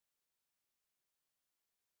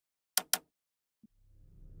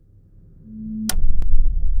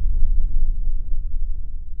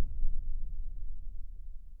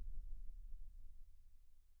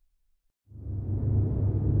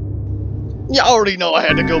You already know I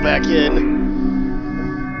had to go back in.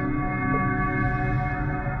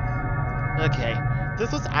 Okay,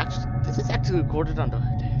 this is actually recorded on the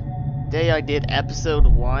day I did episode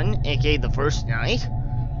 1, aka the first night.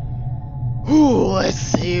 Ooh, let's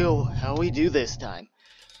see how we do this time.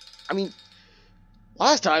 I mean,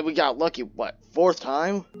 last time we got lucky, what, 4th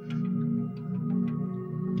time?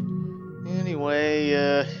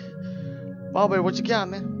 Anyway, Bobby, what you got,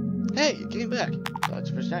 man? Hey, you came back. That's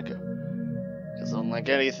for Snacko. It's unlike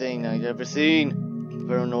anything I've ever seen.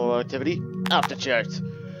 Paranormal activity, off the charts.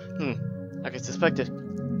 Like I suspected.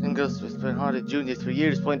 And Ghost has been haunted juniors for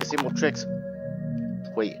years playing the same old tricks.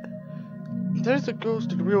 Wait. There's a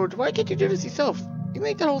ghost in the real world. Why can't you do this yourself? You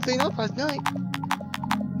made that whole thing up last night.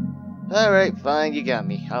 Alright, fine, you got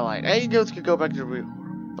me. I lied. Any ghost could go back to the real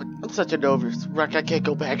world. But I'm such a nervous wreck, I can't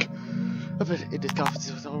go back. I bet in this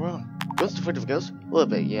conference was all wrong. Ghost afraid of ghosts? A little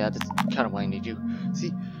bit, yeah, that's kind of why I need you.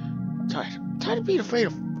 See, I'm tired. I'm tired of being afraid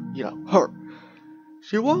of, her.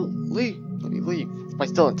 She won't let me leave. By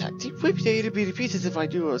still intact. She ripped me to pieces if I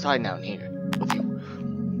do I was hiding out in here with you.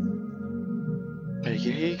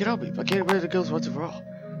 You can help me by getting rid of the ghosts once and for all.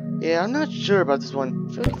 Yeah, I'm not sure about this one.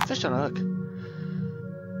 I feel like a fish on a hook.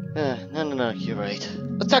 No, you're right.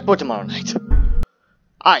 Let's talk more tomorrow night.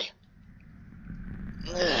 Aye.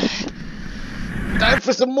 Time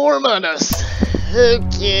for some more Among Us.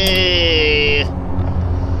 Okay.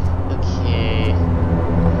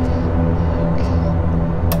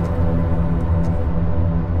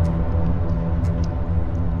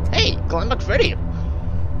 Hey, Climax Freddy.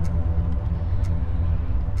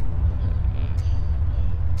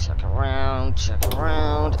 Check around.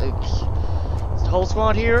 Okay. Is the whole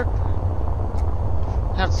squad here?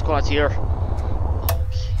 Half the squad's here.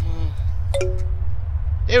 Okay.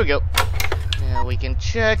 There we go. Now we can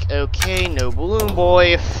check. Okay, no balloon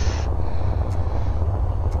boy.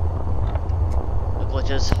 No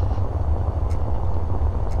glitches.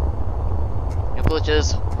 No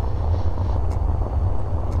glitches.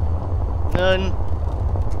 None.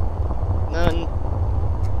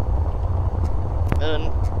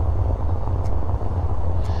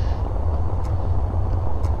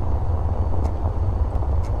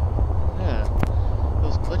 Yeah, it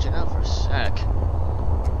was glitching out for a sec.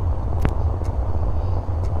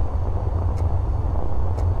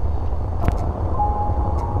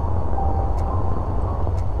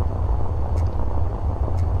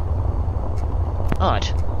 Odd.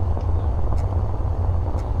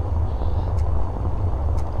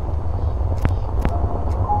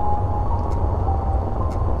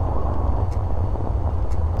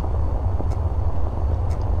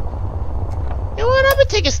 You know what? I'm gonna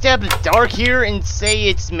take a stab at the dark here and say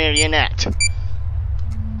it's Marionette.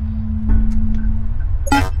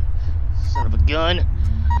 Son of a gun.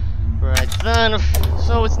 Right then.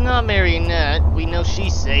 So it's not Marionette. We know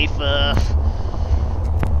she's safe.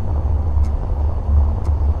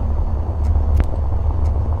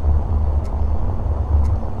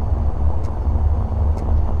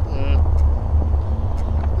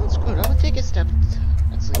 That's good. I'm gonna take a step.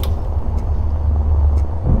 Let's see.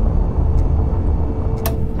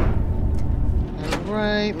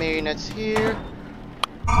 Alright, Marionette's here.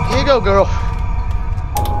 Here you go, girl.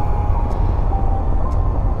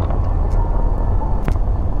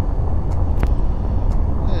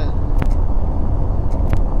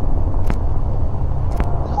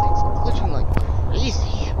 Nothing's glitching like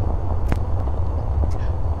crazy.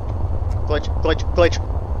 Glitch.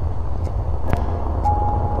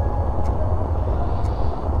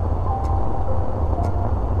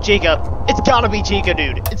 Chica. It's gotta be Chica,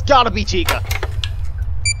 dude. It's gotta be Chica.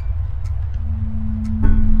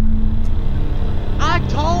 I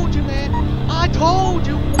told you, man. I told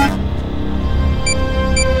you.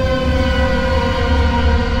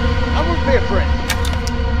 I will be a friend.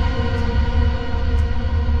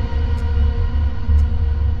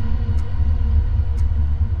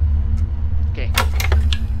 Okay.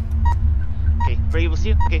 Okay, Freddy was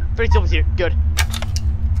here. Okay, Freddy's almost here. Good.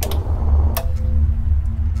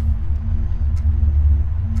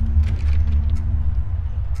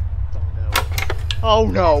 Oh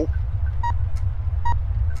no.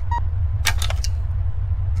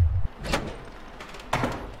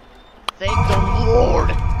 Thank the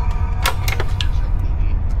Lord. Okay,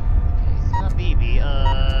 it's not BB.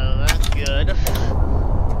 That's good.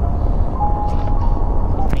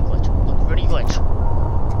 Look for any glitch.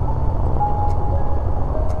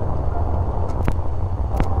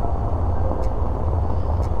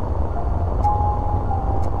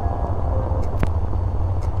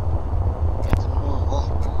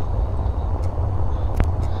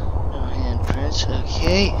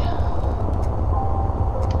 Okay.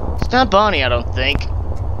 It's not Bonnie, I don't think. You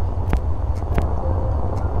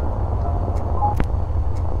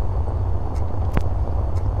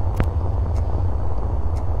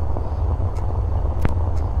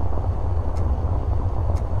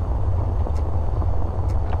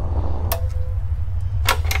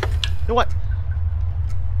know what?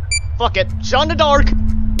 Fuck it. Shot in the dark.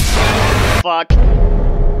 Fuck.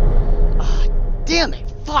 Damn it,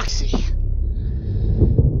 Foxy.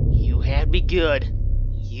 You had me good.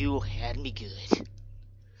 You had me good.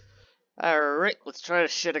 Alright, let's try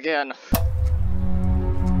this shit again.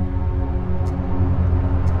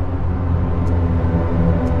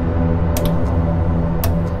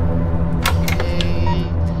 Okay.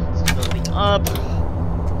 Stability up.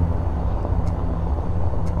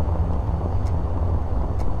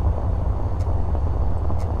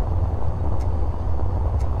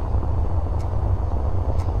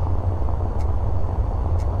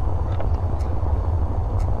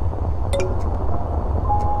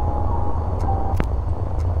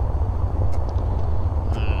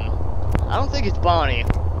 I don't think it's Bonnie.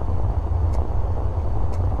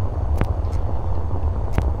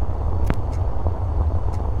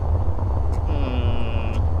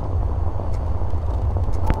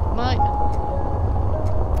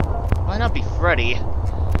 Might not be Freddy.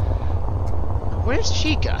 Where's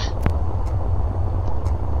Chica?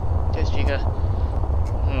 There's Chica.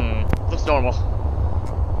 Looks normal.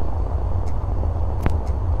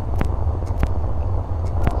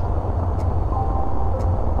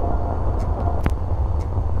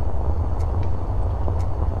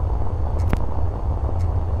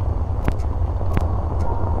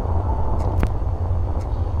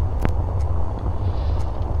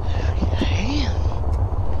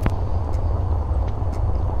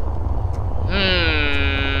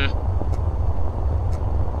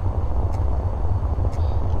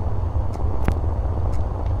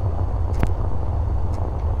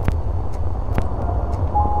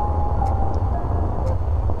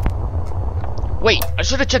 Wait, I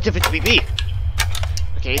should have checked if it's BB.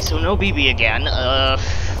 Okay, so no BB again. Got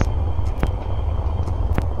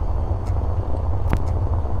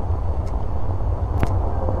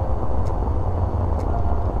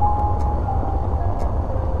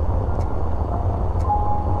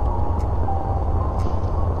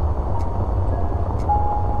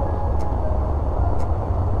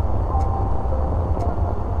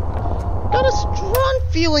a strong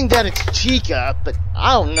feeling that it's Chica, but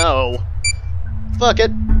I don't know. Fuck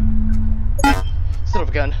it. Son of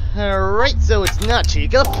a gun. Alright, so it's not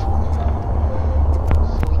Chica.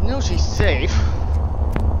 So we know she's safe.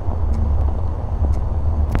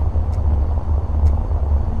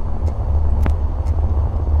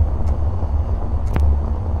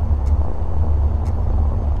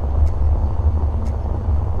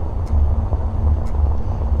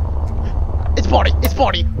 It's Bonnie! It's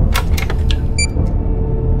Bonnie!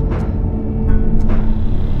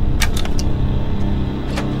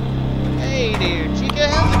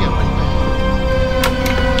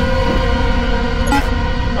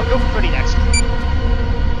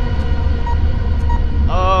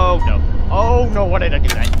 No, why did I do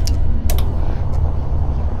that?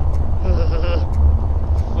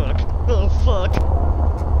 Fuck. Oh, fuck.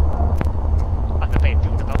 I have a bad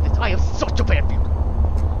feeling about this. I have such a bad feeling.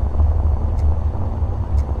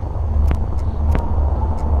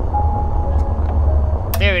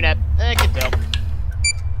 Fair enough. I can tell.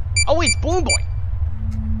 Oh, it's Balloon Boy.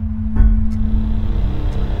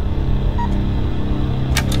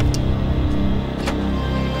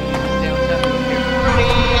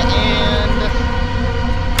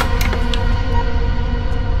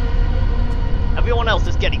 Everyone else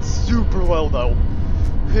is getting super low, though.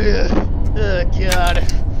 Oh, God.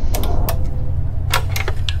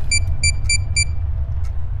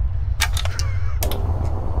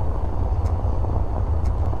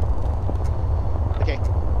 Okay.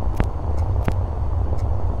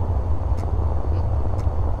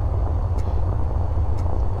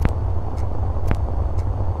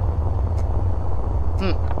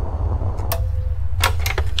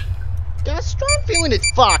 Got a strong feeling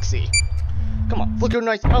it's Foxy. Come on, flicker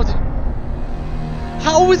nice.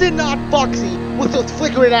 How is it not Foxy with those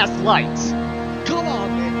flickering ass lights? Come on,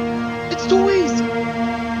 man. It's too easy.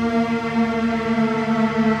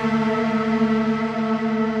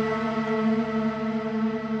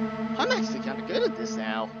 I'm actually kind of good at this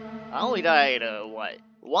now. I only died, what?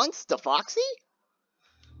 Once to Foxy?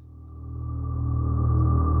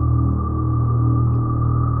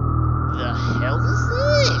 The hell is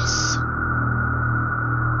this?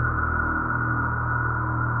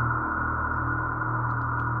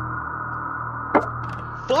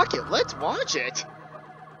 Fuck it, let's watch it.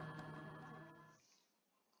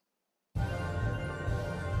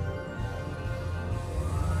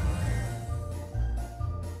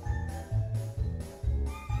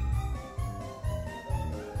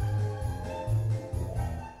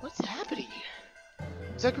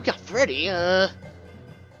 Looks like we got Freddy,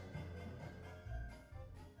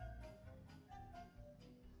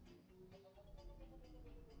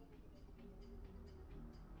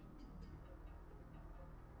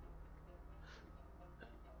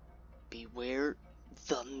 Beware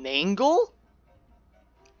the Mangle?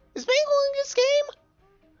 Is Mangle in this game?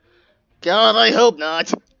 God, I hope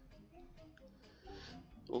not.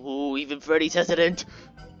 Ooh, even Freddy's hesitant.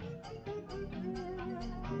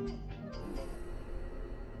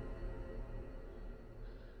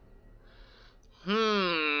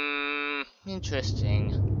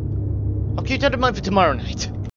 Interesting. I'll keep that in mind for tomorrow night.